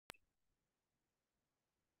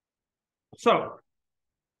So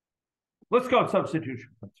Liskov substitution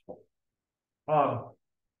principle. How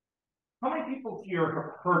many people here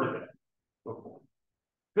have heard of it before?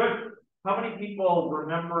 Good. How many people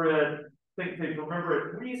remember it, think they remember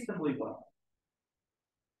it reasonably well?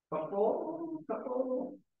 Couple.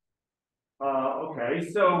 Okay,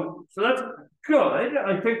 so that's good.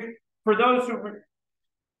 I think for those who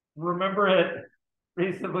remember it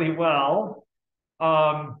reasonably well,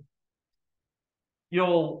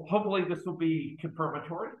 hopefully this will be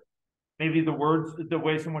confirmatory. Maybe the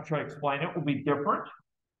ways in which I explain it will be different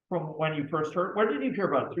from when you first heard. Where did you hear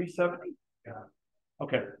about it? 370? Yeah.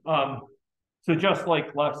 Okay. So just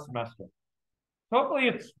like last semester. Hopefully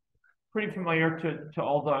it's pretty familiar to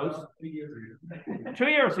all those. 2 years ago. 2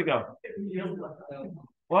 years ago.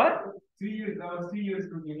 What? 2 years. That was 2 years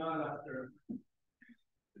from you, not after.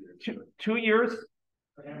 2 years?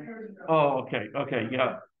 Oh, okay. Okay,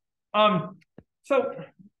 yeah.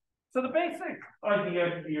 So the basic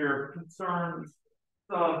idea here concerns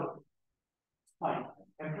the type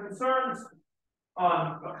and concerns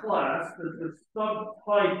a class that's a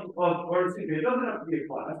subtype of, or excuse me, it doesn't have to be a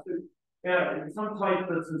class. It's some type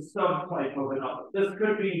that's a subtype of another. This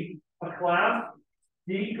could be a class,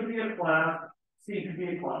 D could be a class, C could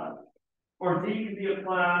be a class, or D could be a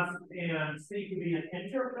class and C could be an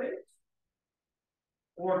interface,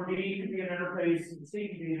 or D could be an interface and C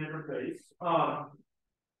could be an interface.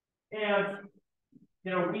 And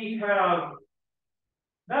we have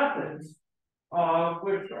methods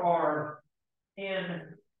which are in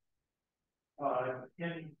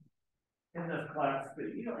this class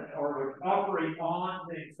C, or which operate on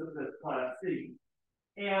things of this class C.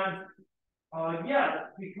 And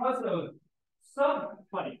yet, because of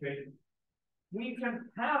subtyping, we can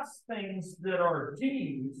pass things that are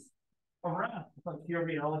D's around. Like here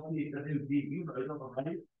we allocate a new D right on the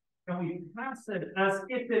right, and we pass it as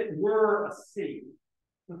if it were a C.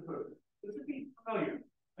 This would be familiar.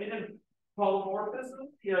 And in polymorphism,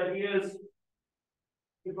 the idea is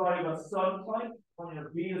if I have a subtype,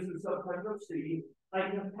 B is a subtype of C, I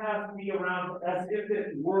can pass B around as if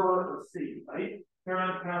it were a C, right? Here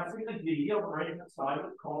I'm passing a D on the right-hand side,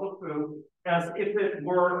 it's called a foo, as if it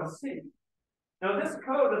were a C. Now this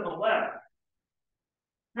code on the left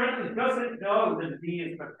apparently doesn't know that D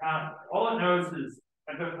has been passed. All it knows is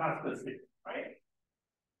I've been passed a C, right?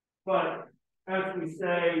 But as we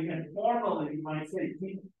say informally, you might say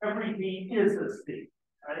every D is a C,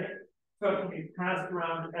 right? So it can be passed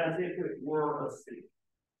around as if it were a C.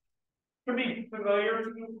 Can be familiar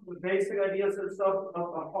to you with basic ideas of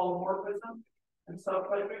polymorphism and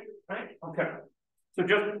subtyping, right? Okay. So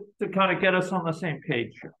just to kind of get us on the same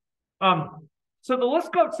page here. So the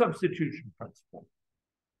Liskov substitution principle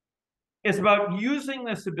is about using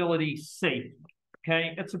this ability safely,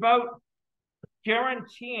 okay? It's about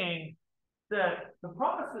guaranteeing that the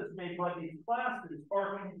promises made by these classes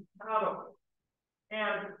are compatible.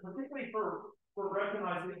 And particularly for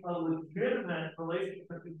recognizing a legitimate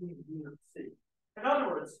relationship between B and C. In other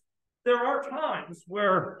words, there are times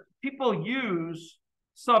where people use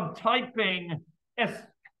subtyping as,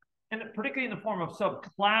 and particularly in the form of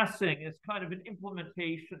subclassing, as kind of an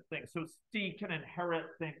implementation thing. So C can inherit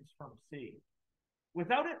things from C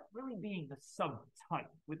without it really being the subtype,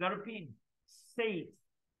 without it being safe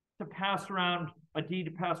to pass around a D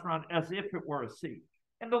to pass around as if it were a C.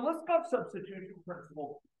 And the Liskov substitution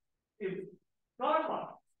principle is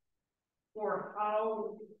guidelines for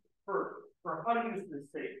how to use this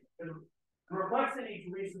safely. And reflects in each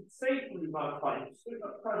reason safely about types.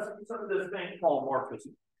 Some of this thing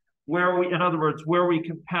polymorphism, where we, in other words, where we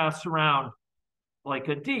can pass around like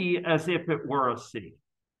a D as if it were a C.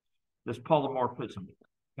 This polymorphism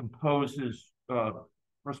imposes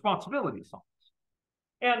responsibilities on us.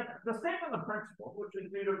 And the statement of the principle, which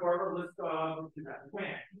is due to Barbara Liskov is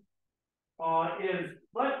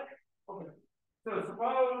okay. So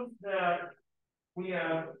suppose that we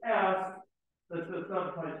have S that's a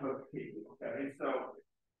subtype of T. Okay, so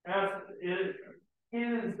S is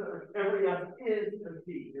every S is a T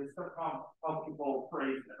is somehow how people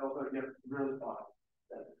phrase it, although you have to really thought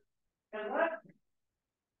that. And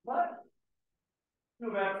let to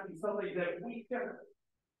actually something that we can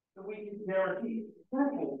guarantee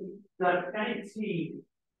approval that any T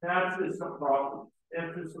matches some problems,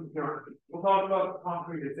 answers some guarantee. We'll talk about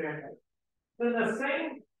concrete examples. Then the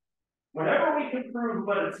same, whatever we can prove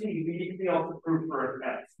about a T, we need to be able to prove for an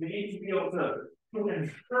X. We need to be able to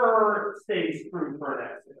ensure it stays true for an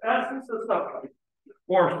X. If S is a subtype,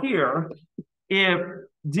 or here, if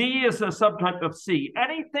D is a subtype of C,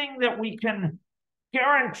 anything that we can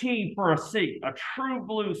guarantee for a C, a true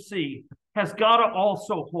blue C, has got to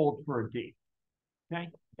also hold for a D. Okay?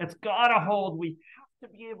 It's got to hold. We have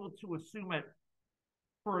to be able to assume it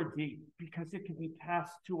for a D because it can be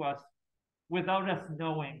passed to us without us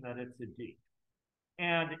knowing that it's a D.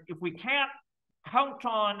 And if we can't count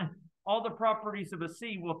on all the properties of a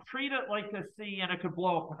C, we'll treat it like a C and it could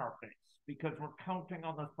blow up in our face because we're counting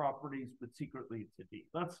on those properties, but secretly it's a D.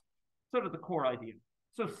 That's sort of the core idea.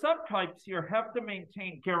 So subtypes here have to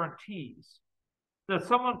maintain guarantees that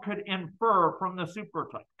someone could infer from the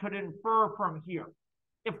supertype, could infer from here.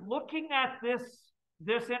 If looking at this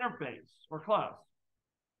interface or class,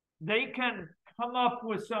 they can come up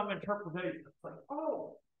with some interpretation. It's like,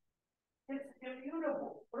 oh, it's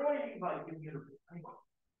immutable. What do I mean by immutable?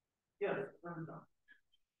 Yes,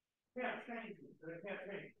 can't change it, but it can't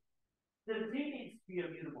change. The D needs to be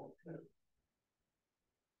immutable too.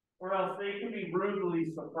 Or else they can be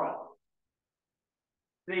rudely surprised.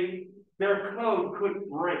 Their code could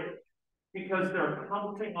break because they're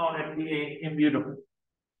counting on it being immutable.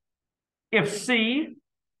 If C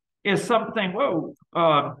is something,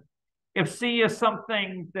 if C is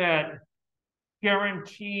something that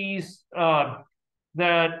guarantees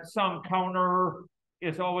that some counter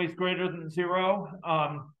is always greater than 0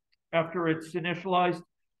 after it's initialized,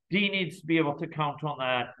 D needs to be able to count on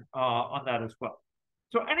that as well.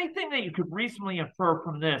 So anything that you could reasonably infer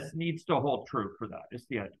from this needs to hold true for that, is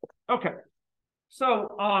the idea. Okay, so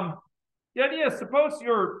the idea is, suppose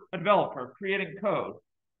you're a developer creating code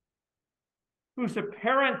whose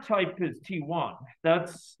apparent type is T1.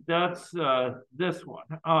 That's this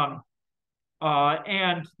one.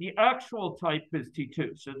 And the actual type is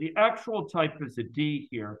T2. So the actual type is a D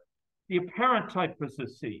here. The apparent type is a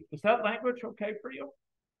C. Is that language okay for you?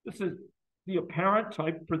 This is the apparent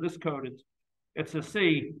type for this code. It's a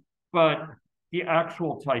C, but the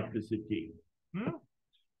actual type is a D.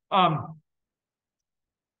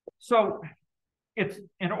 So it's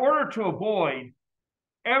in order to avoid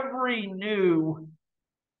every new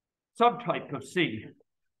subtype of C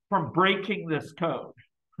from breaking this code,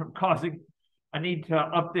 from causing a need to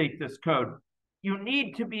update this code, you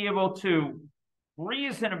need to be able to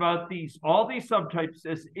reason about all these subtypes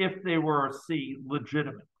as if they were a C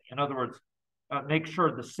legitimately. In other words, make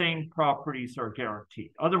sure the same properties are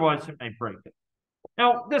guaranteed. Otherwise, it may break it.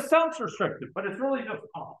 Now, this sounds restrictive, but it's really just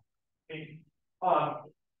common.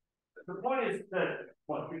 The point is that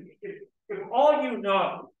if all you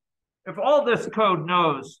know, if all this code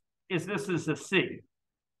knows is this is a C,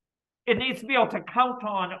 it needs to be able to count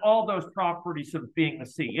on all those properties of being a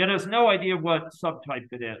C. It has no idea what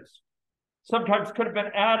subtype it is. Subtypes could have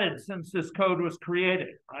been added since this code was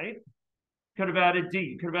created, right? Could have added D,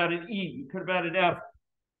 you could have added E, you could have added F.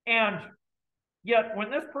 And yet, when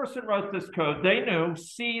this person wrote this code, they knew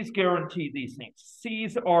C's guarantee these things.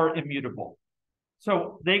 C's are immutable.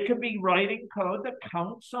 So they could be writing code that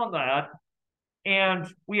counts on that. And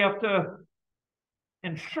we have to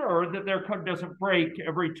ensure that their code doesn't break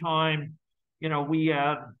every time, we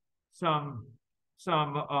add some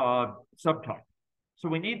subtype. So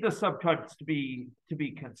we need the subtypes to be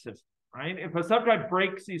consistent, right? If a subtype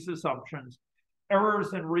breaks these assumptions,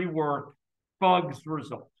 errors in rework, bugs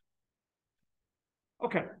result.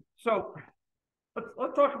 Okay, so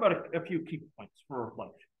let's talk about a few key points for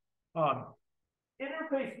reflection.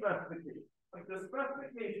 Interface specification, like the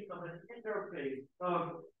specification of an interface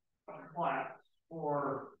of a class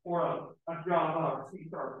or a Java or C#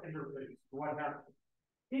 interface, what have you.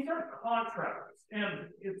 These are contracts, and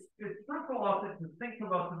it's fruitful often to think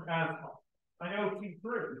about them as one. I know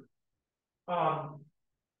T3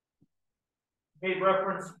 made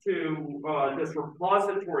reference to this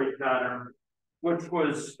repository pattern, which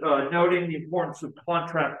was noting the importance of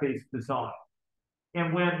contract-based design.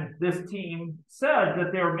 And when this team said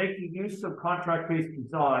that they were making use of contract-based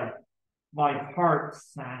design, my heart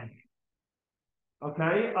sank.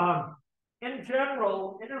 Okay? In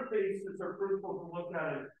general, interfaces are fruitful to look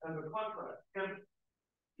at it as a contract. And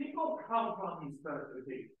people count on these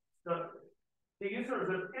specifications. The users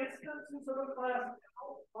of instances of a class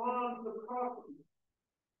count on the property,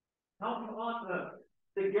 count on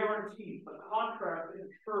the guarantee, the contract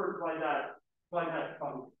insured by that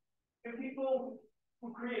code. And people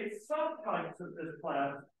who create subtypes of this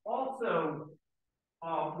class also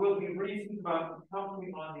will be reasoned about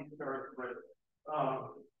counting on these characteristics.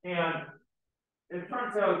 And it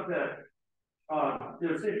turns out that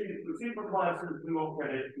there's issues with superclasses we won't get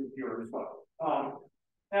into here as well.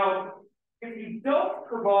 Now, if you don't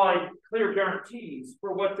provide clear guarantees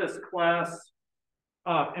for what this class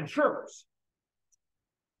ensures,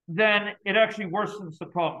 then it actually worsens the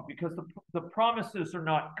problem because the promises are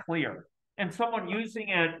not clear. And someone using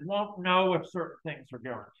it won't know if certain things are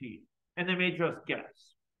guaranteed. And they may just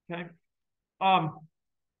guess, okay?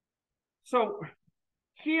 So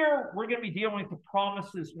here we're going to be dealing with the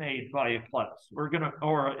promises made by a class. Or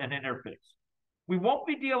an interface. We won't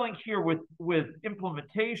be dealing here with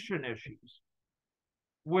implementation issues,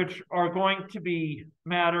 which are going to be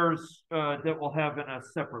matters that we'll have in a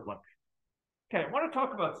separate lecture. Okay, I want to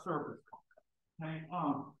talk about service context. Okay,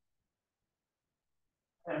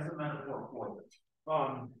 as a metaphor for this.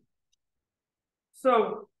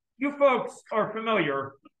 So you folks are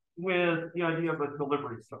familiar with the idea of a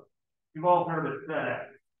delivery service. You've all heard of FedEx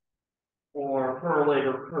or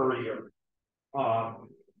Later Courier.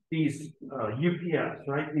 These UPS,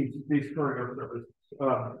 right? These courier services.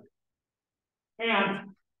 And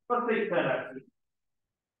let's say FedEx.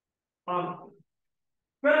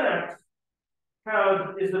 FedEx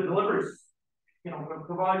is a delivery,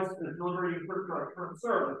 provides the delivery infrastructure and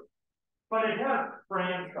service, but it has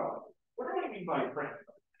franchise. What do I mean by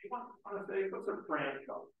franchise? You want to say what's a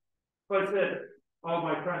franchise? So I said, oh,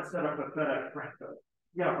 my friend set up a FedEx franchise.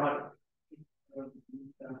 Yeah, but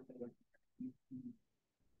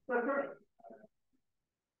that's right.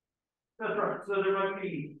 That's right. So there might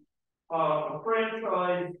be a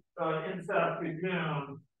franchise in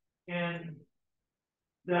Saskatoon and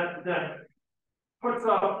that puts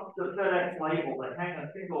up the FedEx label, that hang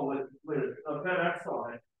a single with a FedEx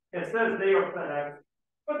on it. It says they are FedEx,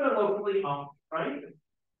 but they're locally owned, right?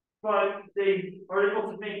 But they are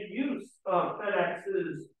able to make use of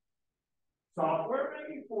FedEx's software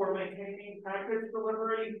maybe for maintaining package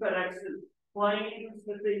delivery, FedEx's planes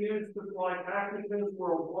that they use to fly packages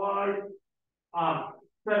worldwide,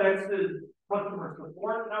 FedEx's customer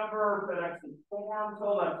support number, FedEx's forms,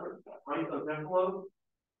 all that sort of stuff, right? Those envelopes.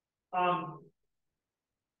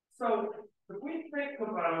 So if we think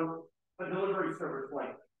about a delivery service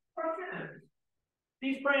like question is,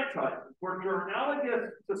 these franchises, which are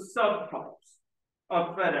analogous to subtypes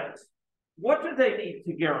of FedEx, what do they need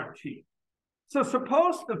to guarantee? So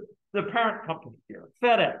suppose the parent company here,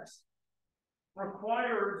 FedEx,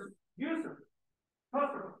 requires users,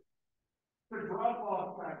 customers, to drop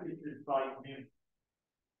off packages by noon.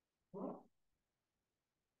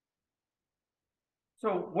 So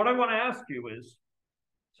what I want to ask you is,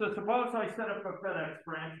 so suppose I set up a FedEx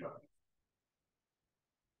franchise.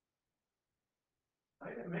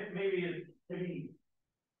 Right? Maybe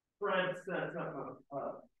Fred sets up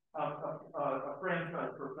a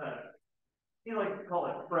franchise for FedEx. He likes to call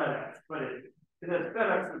it FedEx, but it has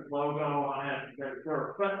FedEx's logo on it. There's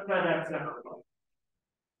FedEx everybody.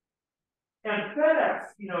 And FedEx,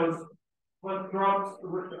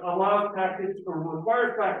 allows packages or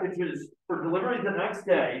requires packages for delivery the next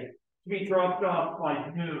day to be dropped off by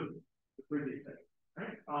noon the previous day.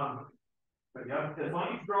 Right? But yeah, as long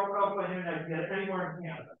as you drop it off by noon, I can get it anywhere in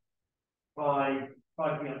Canada by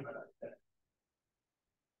 5 p.m. the next day.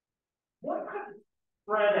 What could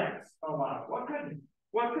FedEx allow? What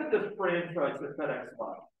could this franchise with FedEx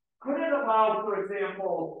allow? Could it allow, for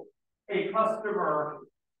example, a customer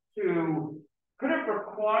could it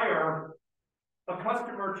require a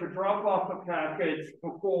customer to drop off a package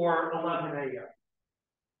before 11 a.m.?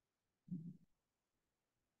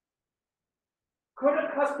 Could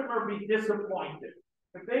a customer be disappointed?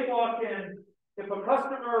 If they walk in, if a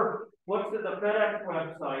customer looks at the FedEx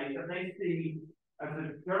website and they see, as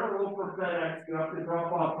a general rule for FedEx, you have to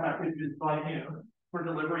drop off packages by noon for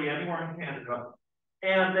delivery anywhere in Canada,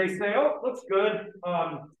 and they say, oh, looks good,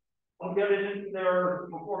 I'll get it into there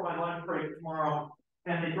before my lunch break tomorrow,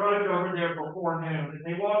 and they drive it over there before noon, and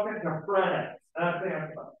they walk into FedEx, that's the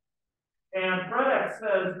answer. And FedEx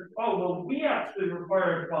says, oh, well, we actually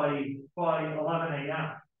require it by 11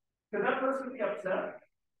 a.m. Could that person be upset?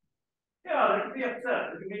 Yeah, they can be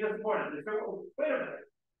upset. They can be disappointed. They say, well, wait a minute.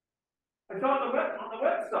 I saw on the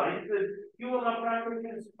website that you will not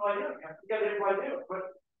packages by noon. You have to get it by noon. But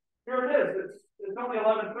here it is. It's only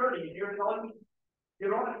 11:30, and you're telling me you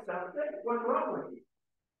don't accept it? What's wrong with you?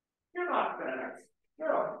 You're not FedEx. You're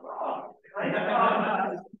a fraud.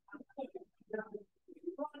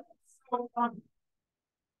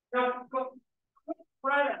 Now,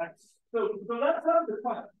 FedEx, so that's the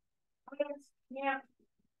question. FedEx can't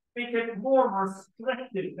make it more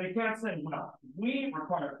restrictive. They can't say, well, we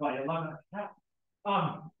require it by 11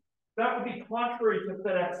 a.m. That would be contrary to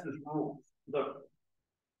FedEx's rules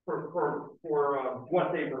for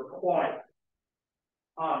what they require.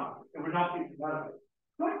 It would not be competitive.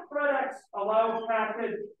 Could FedEx allow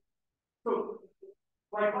package? So,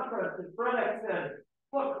 by contrast, if FedEx said,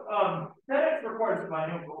 look, FedEx requires it by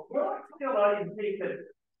noon, but we'll actually allow you to take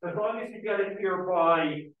it as long as you get it here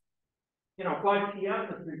by 5 p.m.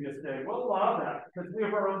 the previous day. We'll allow that because we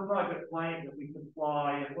have our own private plane that we can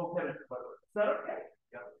fly and we'll get it delivered. Is that okay?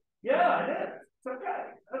 Yeah, it is. It's okay.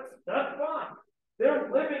 That's fine.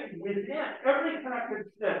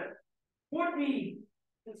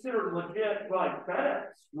 considered legit by FedEx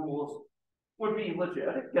rules would be legit.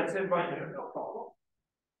 It gets in by noon, no problem.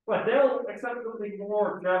 But they'll accept it will be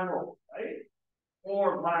more general, right?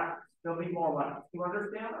 More lax. They'll be more lax. Do you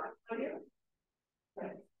understand that idea?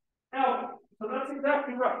 Okay. Now, so that's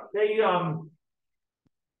exactly right. They,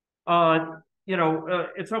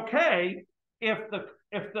 it's okay if the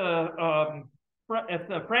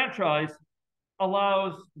franchise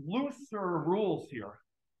allows looser rules here,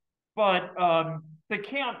 but they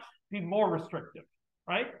can't be more restrictive,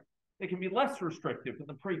 right? They can be less restrictive in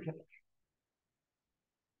the precondition.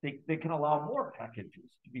 They can allow more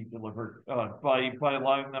packages to be delivered by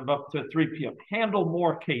allowing them up to 3 p.m., handle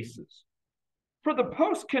more cases. For the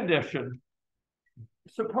post condition,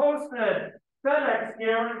 suppose that FedEx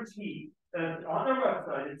guarantees, and on their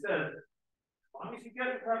website it says, as long as you get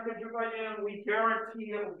the package by noon, we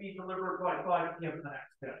guarantee it will be delivered by 5 p.m. the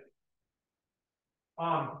next day.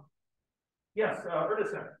 Yes,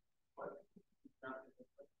 Erdison.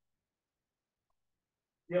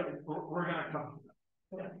 Yeah, we're going to come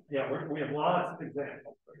to that. Yeah, we have lots of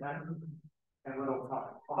examples of that and little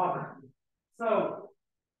time. So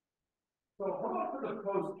how about for the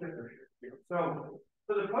post condition here? So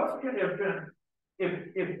for the post condition,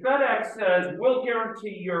 if FedEx says we'll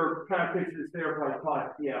guarantee your package is there by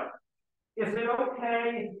 5 p.m., is it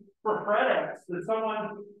okay for FedEx that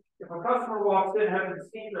someone, if a customer walks in having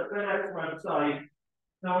seen the FedEx website,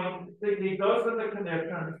 knowing those are the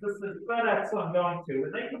conditions, this is FedEx I'm going to,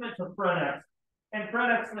 and they come into FedEx, and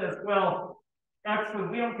FedEx says, well, actually,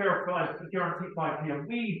 we don't guarantee 5 p.m.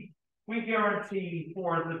 We guarantee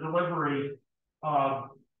for the delivery,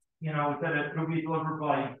 that it will be delivered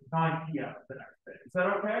by 9 p.m. the next day. Is that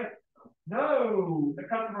okay? No. The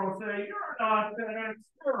customer will say, you're not FedEx.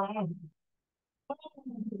 You're on.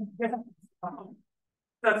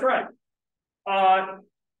 That's right.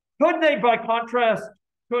 Could they, by contrast,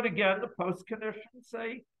 again the post condition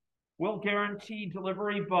say, we'll guarantee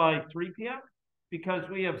delivery by 3 p.m. because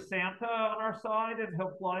we have Santa on our side and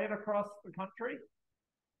he'll fly it across the country?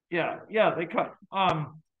 Yeah, they could.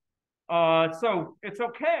 So it's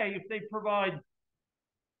okay if they provide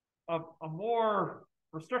a more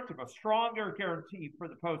restrictive, a stronger guarantee for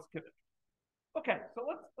the post condition. Okay, so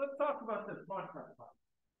let's talk about this contract.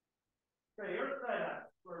 Okay, here's that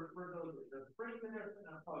for the pre-condition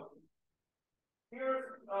and post. Here's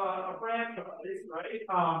a franchise, right?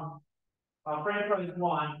 Franchise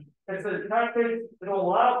 1. It says package, it'll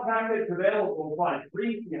allow package available by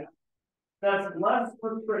 3 p.m. That's less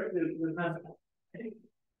restrictive than this one.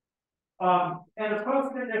 And the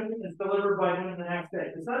post condition is delivered by noon the next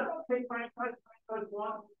day. Does that okay, franchise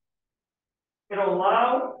 1? It'll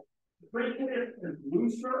allow the pre-condition is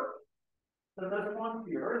looser than this one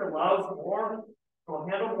here. It allows more, it'll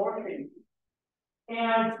handle more cases.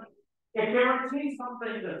 And it guarantees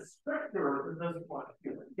something that's stricter than this one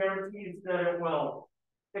here. It guarantees that it will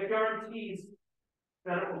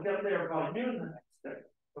get there by noon the next day.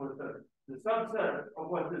 So it's the subset of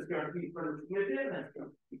what this guarantees, but it's within this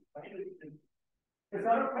guarantee. Right? Is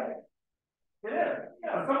that okay? It is.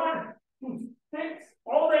 Yeah, someone who thinks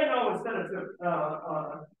all they know is that it's a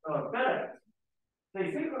FedEx. They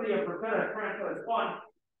secretly have for FedEx franchise 1,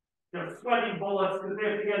 they're sweating bullets because they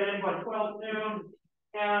have to get in by 12 noon.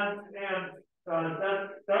 And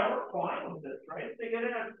that works fine with this, right? If they get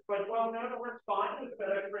in by 12 noon, it works fine with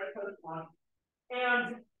FedEx franchise 1.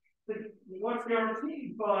 And what's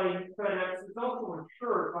guaranteed by FedEx is also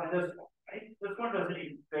ensured by this one, right? This one doesn't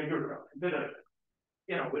even figure out.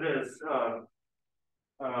 It is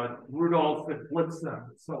Rudolph and Blitzen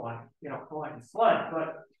and so on, flying a sled,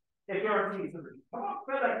 but it guarantees it. How about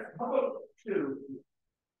FedEx? How about 2?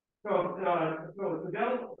 So it's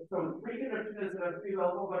available. So the precondition is that it's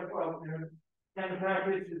available by 12 noon, and the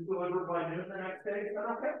package is delivered by noon the next day. Is that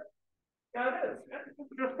okay? Yeah, it is.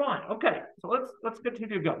 It's just fine. Okay, so let's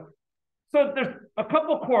continue going. So there's a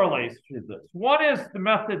couple correlates to this. One is the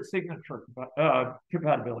method signature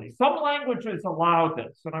compatibility. Some languages allow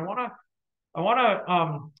this, and I want to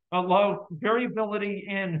allow variability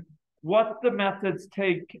in what the methods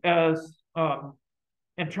take as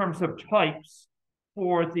in terms of types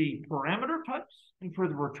for the parameter types and for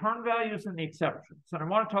the return values and the exceptions. And I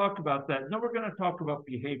want to talk about that. And then we're going to talk about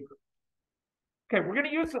behavior. Okay, we're going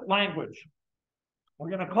to use language. We're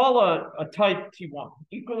going to call a type T1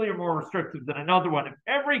 equally or more restrictive than another one. If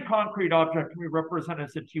every concrete object can be represented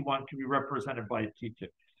as a T1, can be represented by a T2.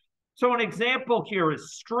 So an example here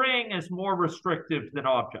is string is more restrictive than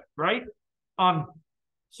object, right?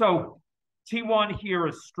 So T1 here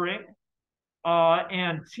is string,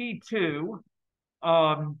 and T2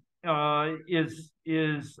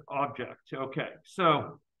 is object. Okay,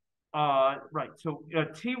 so right. So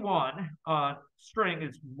T1 string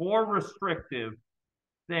is more restrictive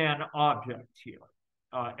than object here.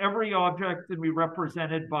 Every object that we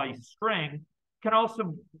represented by string can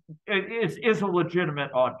also is a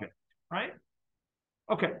legitimate object, right?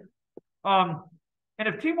 Okay. And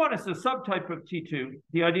if T1 is a subtype of T2,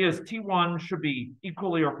 the idea is T1 should be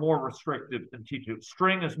equally or more restrictive than T2.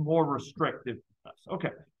 String is more restrictive than this.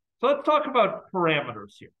 Okay. So let's talk about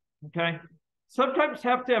parameters here. Okay. Subtypes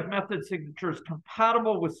have to have method signatures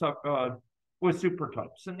compatible with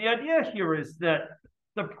supertypes. And the idea here is that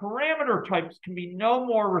the parameter types can be no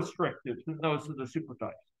more restrictive than those of the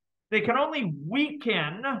supertypes. They can only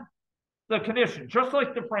weaken the condition, just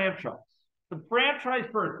like the franchise. The franchise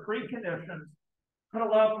for its preconditions can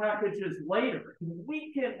allow packages later to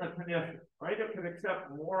weaken the condition, right? It can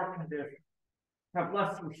accept more conditions, have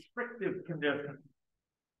less restrictive conditions.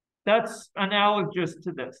 That's analogous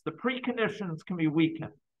to this. The preconditions can be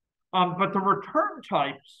weakened, but the return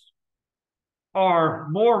types are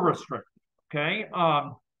more restrictive, okay?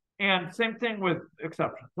 And same thing with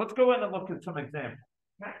exceptions. Let's go in and look at some examples.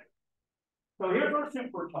 Okay? So here's our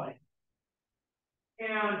supertype.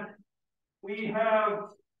 And we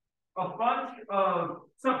have a bunch of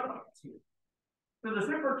subtypes here. So the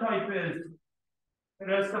supertype is, it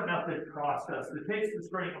has some method process. It takes the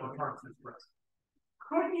string and returns the string.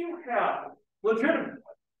 Could you have legitimately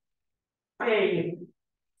a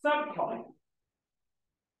subtype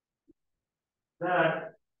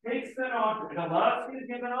that takes an object, it allows you to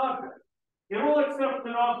give an object, it will accept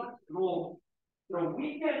an object, it will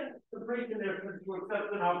weaken the precondition to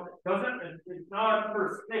accept an object. It's not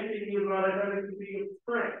restricting you about it having to be a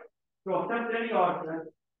string. So accept any object,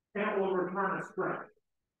 and it will return a string.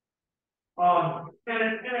 And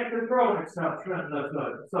it can throw an exception that's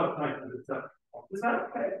a subtype of exception. Is that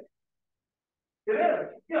okay? It is.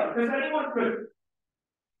 Yeah, because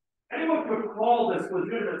anyone could call this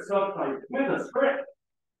legitimate subtype with a string.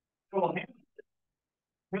 Well,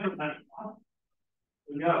 we'll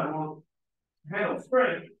handle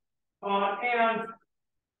string. And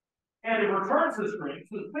it returns the string,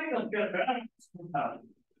 so the thing will get back.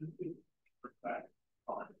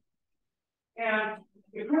 And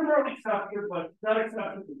it could throw an exception, but that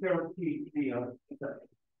exception is guaranteed to be a exception.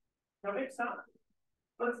 That makes sense.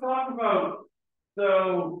 Let's talk about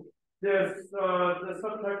this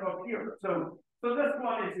subtype up here. So this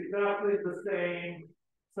one is exactly the same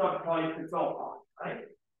subtype as all, right?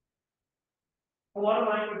 A lot of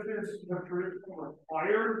languages have traditionally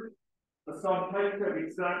required a subtype to have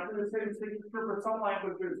exactly the same signature, but some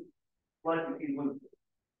languages like to be loose.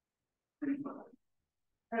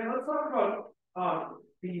 And let's talk about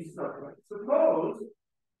these subtypes. Suppose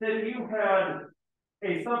that you had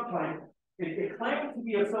a subtype, it claimed to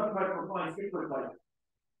be a subtype of my supertype,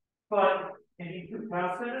 but you can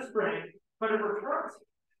pass in a string, but it returns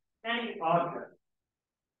any object.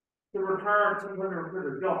 It returns something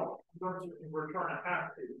or a double. It doesn't return a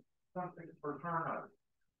half to something to return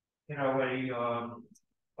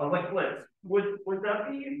a linked list. Would that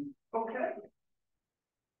be okay?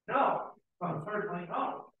 No, certainly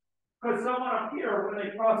not. Because someone up here, when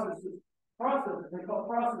they process,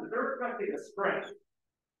 they're expecting a string.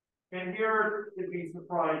 And here, it'd be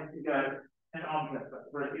surprised to get an object,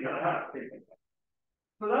 right? You gotta have to take it.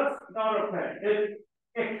 So that's not okay.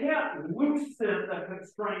 It can't loosen the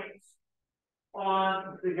constraints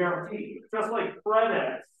on the guarantee. Just like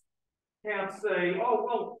FredEx can't say, oh,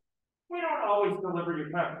 well, we don't always deliver your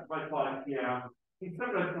package by 5 p.m. You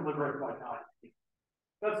sometimes deliver it by 9 p.m.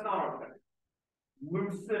 That's not okay.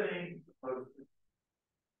 Loosening the process.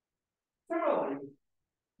 Similarly,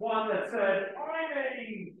 one that said,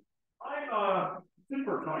 I'm a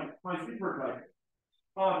supertype, my supertype,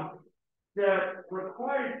 that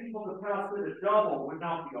required people to pass it a double would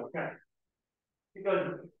not be okay.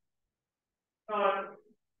 Because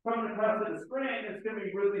from the pass it a string, it's going to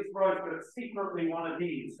be really surprised that it's secretly one of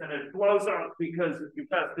these, and it blows up because you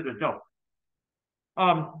passed it a double.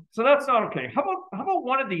 So that's not okay. How about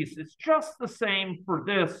one of these? It's just the same for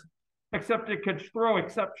this, except it could throw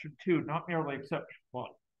exception 2, not merely exception 1.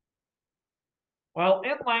 Well,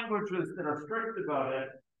 in languages that are strict about it,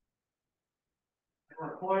 it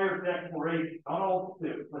requires declaration, not all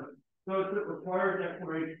do, but those that require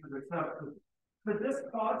declaration of exception. Could this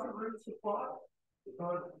cause a root supply?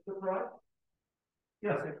 Surprise?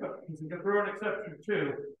 Yes, it could. Because you can throw an exception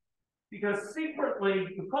 2. Because secretly,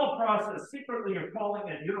 the call process, secretly you're calling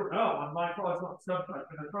it, you don't know, on my call it's not subtype,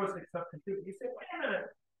 and it throws an exception 2. You say, wait a minute,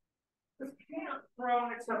 this can't throw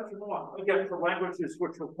an exception 1. Again, for languages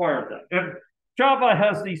which require that. And Java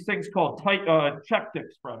has these things called checked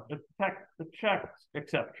exceptions, the checked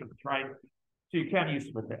exceptions, right? So you can't use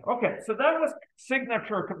it there. Okay, so that was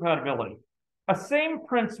signature compatibility. A same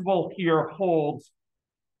principle here holds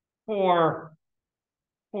for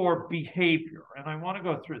behavior, and I want to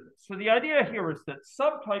go through this. So the idea here is that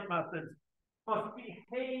subtype methods must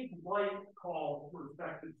behave like calls with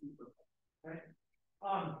respect to supertype. Okay?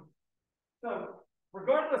 So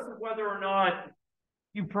regardless of whether or not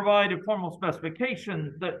you provide a formal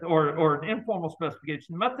specification or an informal specification,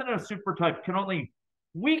 the method of supertype can only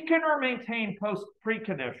weaken or maintain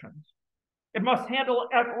preconditions. It must handle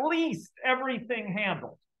at least everything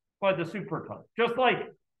handled by the supertype. Just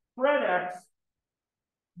like threadx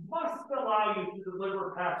must allow you to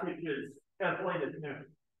deliver packages as late as noon.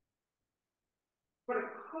 But it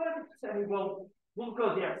could say, well, we'll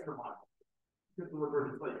go the extra mile to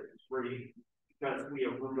deliver it later, because we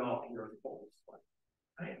have Rudolph here as full display.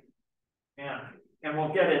 Right? And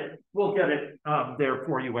we'll get it there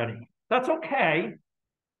for you anyway. That's okay.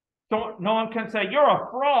 No one can say you're a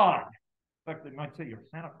fraud. In fact, they might say you're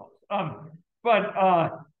Santa Claus.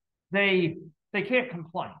 But they can't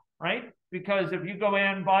complain, right? Because if you go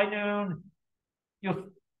in by noon,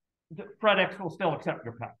 FedEx will still accept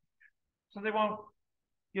your package, so they won't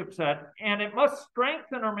be upset. And it must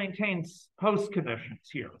strengthen or maintain post conditions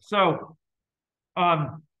here. So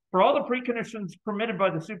for all the preconditions permitted by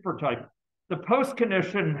the supertype, the post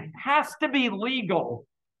condition has to be legal,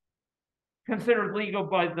 considered legal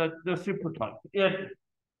by the supertype.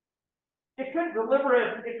 It could deliver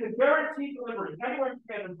it, it could guarantee delivery anywhere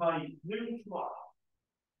given by noon tomorrow.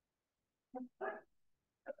 It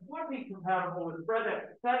would be compatible with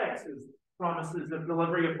FedEx's promises of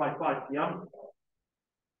delivery by 5 p.m.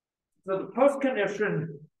 So the post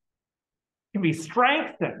condition can be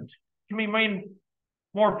strengthened, can be made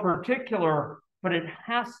more particular, but it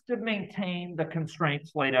has to maintain the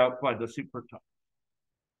constraints laid out by the supertype.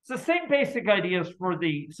 It's the same basic ideas for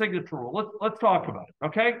the signature rule. Let's talk about it,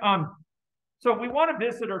 okay? So we want a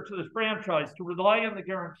visitor to this franchise to rely on the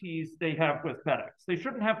guarantees they have with FedEx. They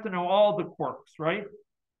shouldn't have to know all the quirks, right?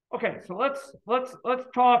 Okay, so let's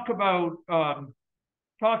talk about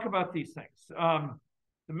these things.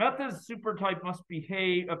 The methods supertype must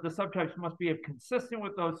behave of the subtypes must behave consistent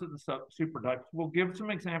with those of the supertypes. We'll give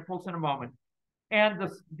some examples in a moment. And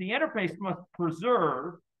the interface must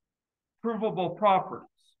preserve provable properties.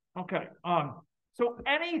 Okay. So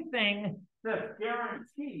anything that's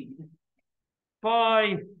guaranteed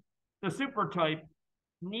by the supertype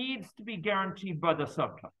needs to be guaranteed by the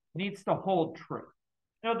subtype, needs to hold true.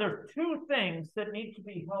 Now, there's two things that need to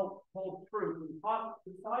be hold true besides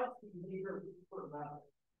the behavior of the super method.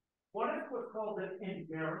 One is what's called an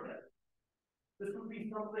invariant. This would be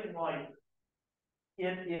something like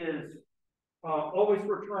it is always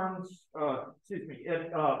returns,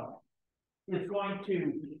 it's going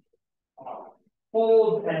to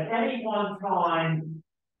hold at any one time.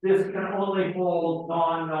 This can only hold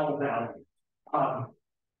non-null values.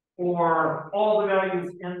 Or all the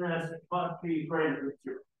values in this must be greater than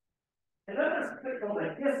 0. And then there's something called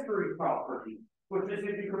a history property, which is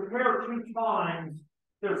if you compare 2 times,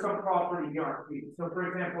 there's some property guaranteed. So for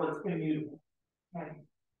example, it's immutable. Okay.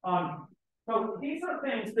 So these are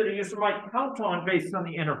things that a user might count on based on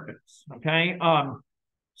the interface. Okay.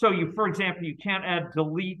 So for example, you can't add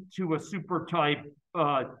delete to a supertype,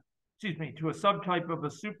 to a subtype of a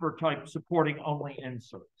supertype supporting only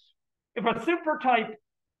inserts. If a supertype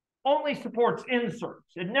only supports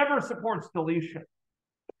inserts, it never supports deletion.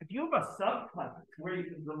 If you have a subtype where you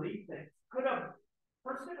can delete things, could a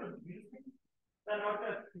person who's using that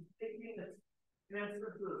object is taking its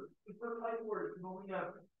answer to a supertype where it can only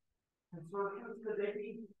have insertions? Could they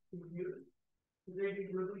be confused? Could they be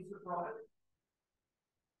really surprised?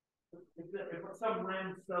 If some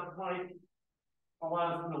random subtype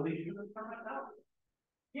allows deletion of time out?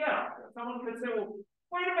 Yeah, someone could say, well,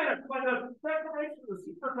 wait a minute, by the declaration of the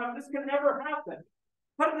supertype, this can never happen.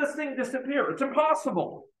 How did this thing disappear? It's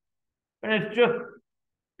impossible. And it's just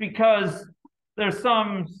because there's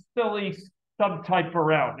some silly subtype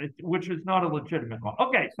around it, which is not a legitimate one.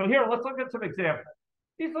 Okay, so here, let's look at some examples.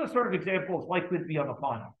 These are the sort of examples likely to be on the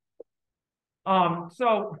final.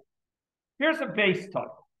 So here's a base type.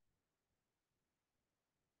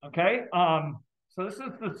 Okay, so this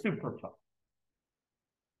is the supertype.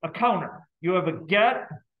 A counter. You have a get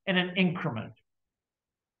and an increment.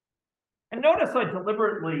 And notice I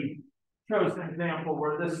deliberately chose an example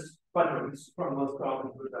where this, by the way, this is from Liskov,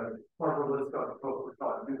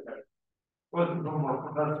 wasn't from more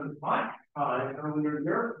professor's mind earlier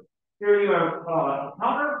here. Here you have a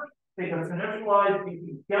counter, think it's initialized, you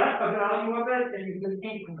can get a value of it, and you can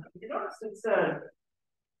increment. You notice it says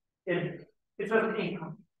it's just an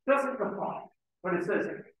increment. It doesn't comply, but it says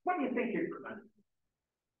What do you think increment?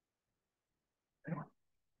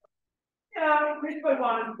 Yeah, increase by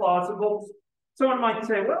 1 is plausible. Someone might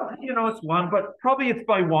say, well, it's 1, but probably it's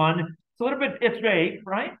by 1. It's a little bit, it's vague,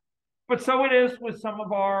 right? But so it is with some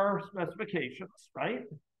of our specifications, right?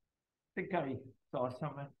 I think I saw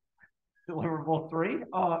some deliverable 3.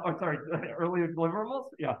 Earlier deliverables.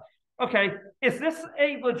 Yeah. Okay. Is this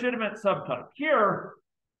a legitimate subtype? Here,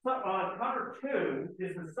 counter 2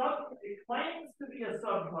 is a sub. It claims to be a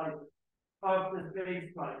subtype of this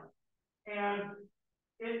base type, and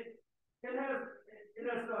it has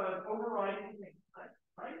an overriding thing,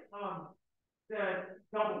 right? That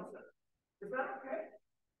doubles it. Is that okay?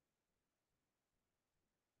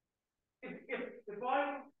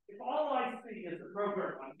 If all I see is a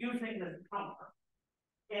program, I'm using this counter,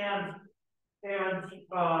 and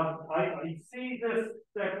I see this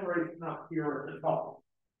declaration up here at the top,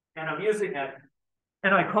 and I'm using it,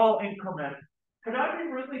 and I call increment. Could I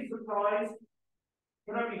be really surprised?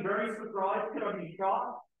 Could I be very surprised? Could I be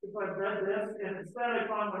shocked if I read this and instead I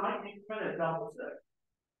find when I increment it doubles it?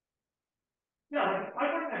 Yeah, like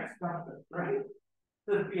I wouldn't expect this, right?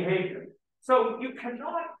 This behavior. So you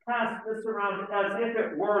cannot pass this around as if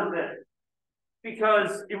it were this,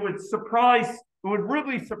 because it would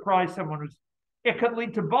really surprise someone it could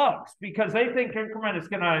lead to bugs because they think increment is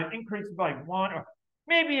going to increase by 1, or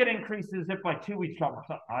maybe it increases it by 2 each time or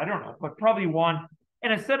something. I don't know, but probably 1.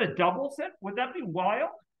 And instead it doubles it, would that be wild?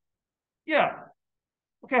 Yeah.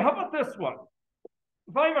 Okay, how about this one?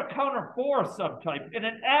 If I have a counter 4 subtype and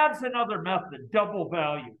it adds another method, double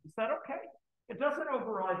value, is that okay? It doesn't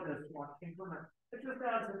override this one increment. It just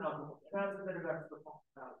adds another one. It adds a bit of extra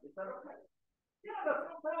functionality. Is that okay? Yeah, that's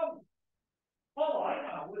no problem. All I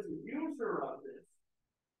know is a user of this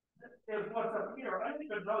is what's up here. I don't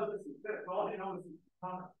even know this exists. All I know is it's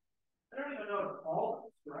common. I don't even know it's all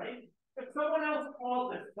this, right? If someone else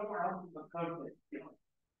called this somewhere else in the code base,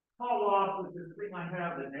 call off with this thing I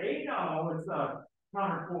have that they know it's a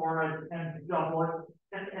counter 4 and double it,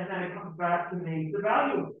 and then it comes back to me. The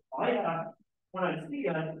value I have when I see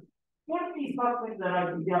it would be something that I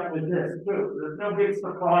can get with this too. There's no big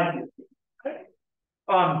surprises. Okay?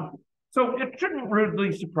 So it shouldn't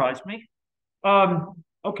rudely surprise me.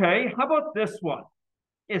 Okay, how about this one?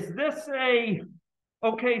 Is this a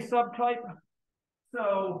okay subtype?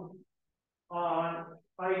 So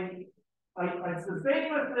it's the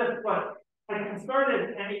same with this, but I can start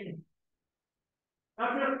at any.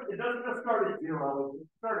 Not just it doesn't just start at 0. It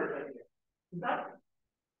start at any.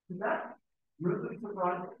 Is that really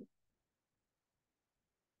surprising?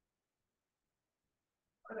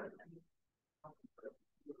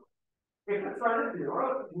 If it started at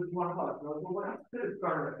 0, it would 1 plus. So what else could it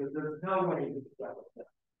start at? Because there's no way to start with that.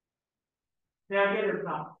 Now again, it's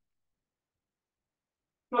not.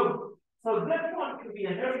 So this one could be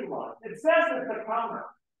initialized. It says it's a counter.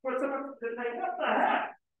 But someone could say, what the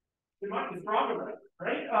heck? It might be stronger than it,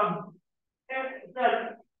 right? And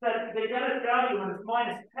that they get its value and it's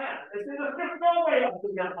 -10. They say there's no way else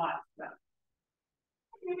to get -10.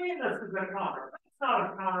 What do you mean this is a counter? That's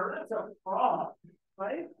not a counter, that's a fraud,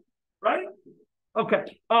 right? Right?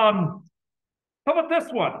 Okay. How about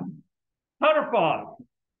this one? Counter 5.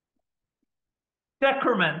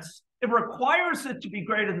 Decrements. It requires it to be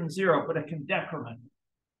greater than 0, but it can decrement.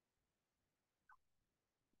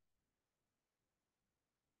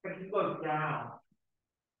 It can go down.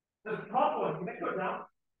 This top one, can it go down?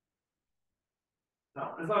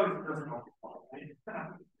 No, as long as it doesn't go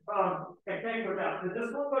down. It can't go down. Did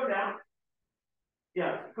this one go down?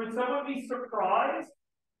 Yes. Could someone be surprised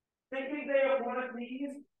thinking they have one of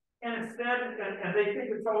these and instead, and they think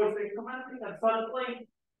it's always incrementing, and suddenly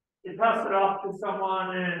you pass it off to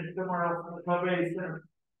someone and somewhere else in the code base and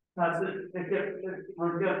that's it. It gets, and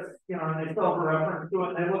they still have a reference to it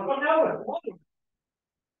and they look, oh no, it's one.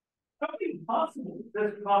 Something possible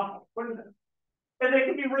this possible. And they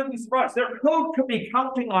can be really surprised. Their code could be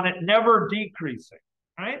counting on it never decreasing.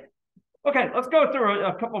 Right? Okay, let's go through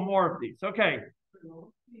a couple more of these. Okay.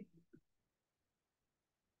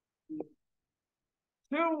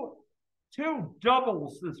 Two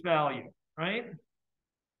doubles this value, right?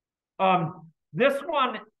 This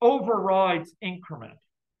one overrides increment.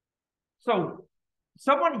 So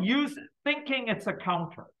someone thinking it's a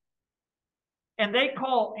counter, and they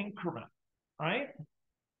call increment, right?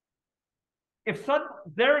 If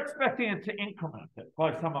they're expecting it to increment it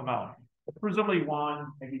by some amount, presumably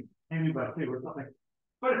 1, maybe by 2 or something.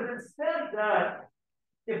 But if instead that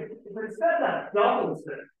doubles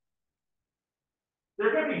it,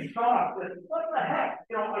 they're going to be shocked that, what the heck?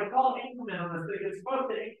 I call increment on this thing. It's supposed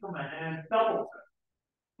to increment and it doubles it.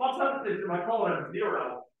 Most other things, if I call it a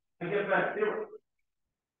 0, I get back 0.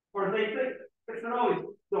 or they think it should always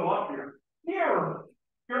go up here. Here,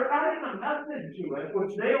 you're adding a method to it,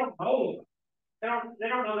 which they don't know. They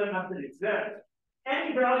don't know that method exists.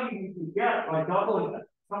 Any value you can get by doubling it,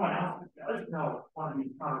 someone else does know one of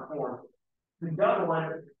these counter forms. To double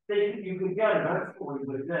it, you could get eventually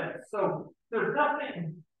with this. So there's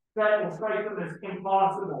nothing that will strike them as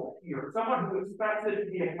impossible here. Someone who expects it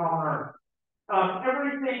to be a counter,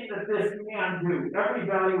 everything that this can do, every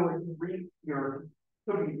value it can reach here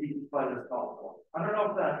could be reached by this solve form. I don't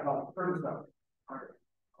know if that helps. First up.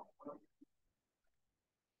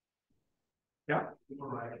 Yeah.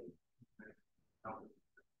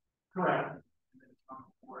 Correct.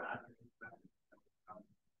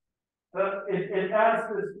 It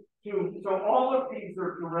adds this to, so all of these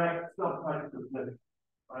are direct subtypes of this,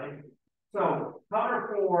 right? So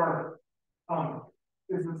counter 4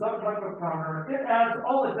 is a subtype of counter. It adds,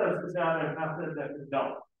 all it does is add a method that is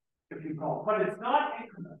double, if you call it, but it's not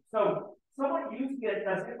increment. So someone using it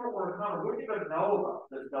as if it were a counter wouldn't even know about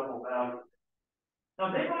this double value.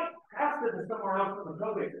 Now they might pass it to somewhere else in the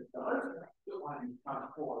code base that does counter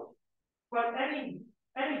 4. But any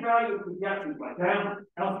value we get to, like down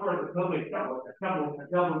elsewhere in the code base, double,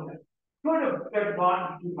 could have been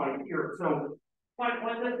gotten to by here. So when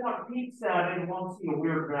this one peaks at it, you won't see a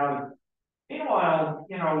weird value. Meanwhile,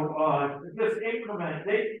 this increment,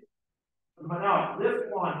 this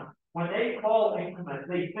one, when they call increment,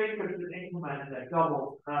 they think it's an increment that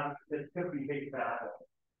doubles, it could be big bad.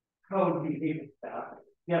 Code behavior bad.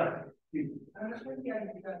 Yes. I'm just trying to get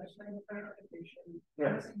clarification.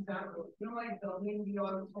 Yes. Example, like doubling the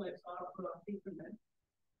order for increment.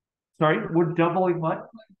 Sorry, we're doubling what?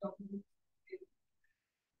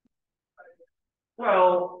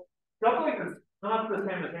 Well, doubling is not the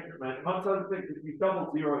same as increment. Amongst other things, if you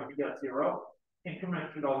double 0, you get 0.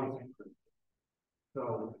 Increment should always increase.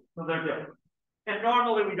 So they're different. And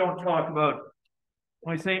normally we don't talk about,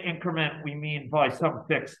 when we say increment, we mean by some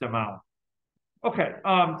fixed amount. Okay,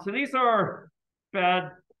 so these are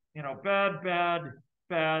bad,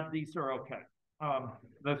 bad. These are okay.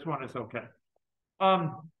 This one is okay.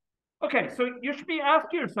 Okay, so you should be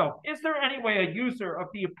asking yourself, is there any way a user of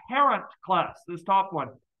the apparent class, this top one,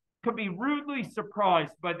 could be rudely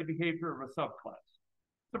surprised by the behavior of a subclass?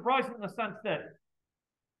 Surprised in the sense that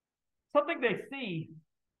something they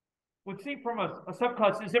would see from a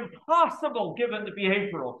subclass is impossible given the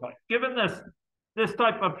behavioral type. Given this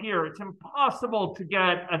type up here, it's impossible to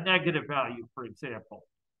get a negative value, for example,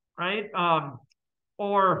 right?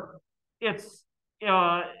 Or it's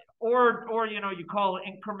or you call it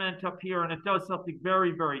increment up here and it does something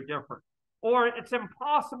very, very different. Or it's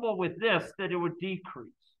impossible with this that it would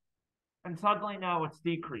decrease. And suddenly now it's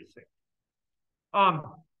decreasing.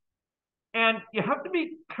 And you have to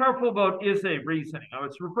be careful about is-a reasoning. I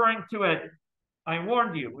was referring to it, I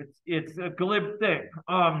warned you, it's a glib thing.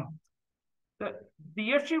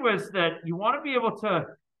 The issue is that you want to be able to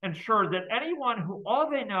ensure that anyone who all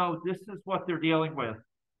they know this is what they're dealing with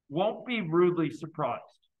won't be rudely surprised.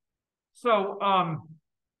 So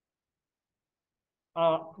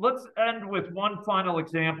let's end with one final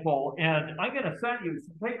example, and I'm going to send you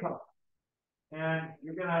some take-home, and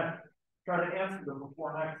you're going to try to answer them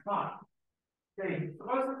before next time. Okay,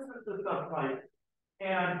 suppose this is the subtype,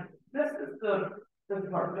 and this is the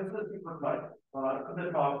part. This is the supertype.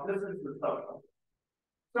 The top. This is the subtype.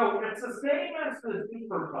 So it's the same as the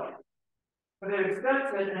supertype, but it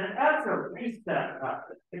extends it and it adds a reset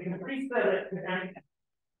method. It can reset it to anything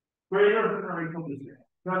greater than or equal to 0.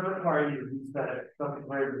 It doesn't require you to reset it to something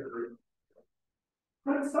greater than or equal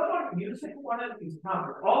to 0. But someone using one of these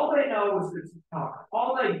counters, all they know is it's a counter.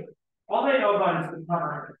 All they know about is the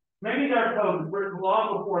counter. Maybe their code was written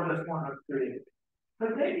long before this one was created.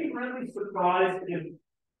 Could they be really surprised if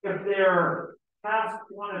they're past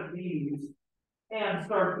one of these and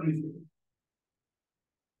start using it?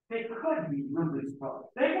 They could be really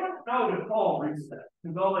surprised. They wouldn't know to call reset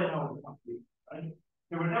because all they know is one of these, right?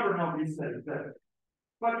 They would never know reset is there.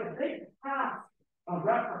 But if they pass a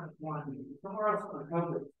reference one of these somewhere else in the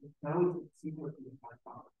code that knows the sequence is my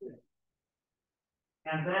function,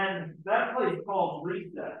 and then that place calls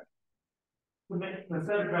reset to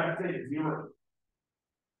set it back, say, to 0.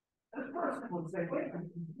 This person would say, wait a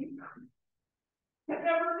minute, it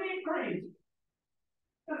never decreased.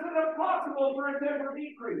 This is impossible for it to ever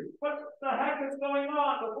decrease. What the heck is going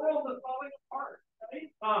on? The world is falling apart, right?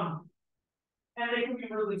 And they can be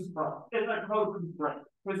really surprised if their code can break,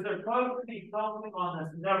 because their code can be counting on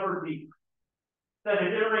this never decrease. That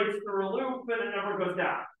it iterates through a loop and it never goes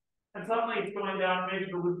down. And suddenly it's going down, maybe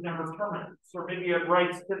the loop never terminates, or maybe it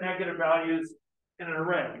writes to negative values in an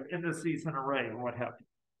array, indices an array, or what have you.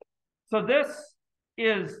 So this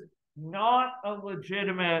is not a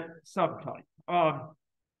legitimate subtype.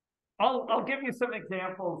 I'll give you some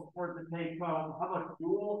examples for the take home. How about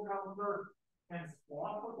dual counter and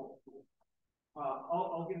swappable?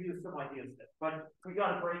 I'll give you some ideas there, but we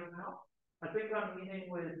got a break now. I think I'm meeting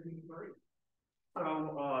with P3.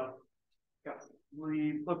 So yeah,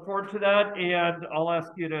 we look forward to that, and I'll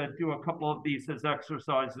ask you to do a couple of these as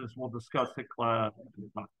exercises we'll discuss in class.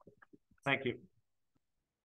 Thank you.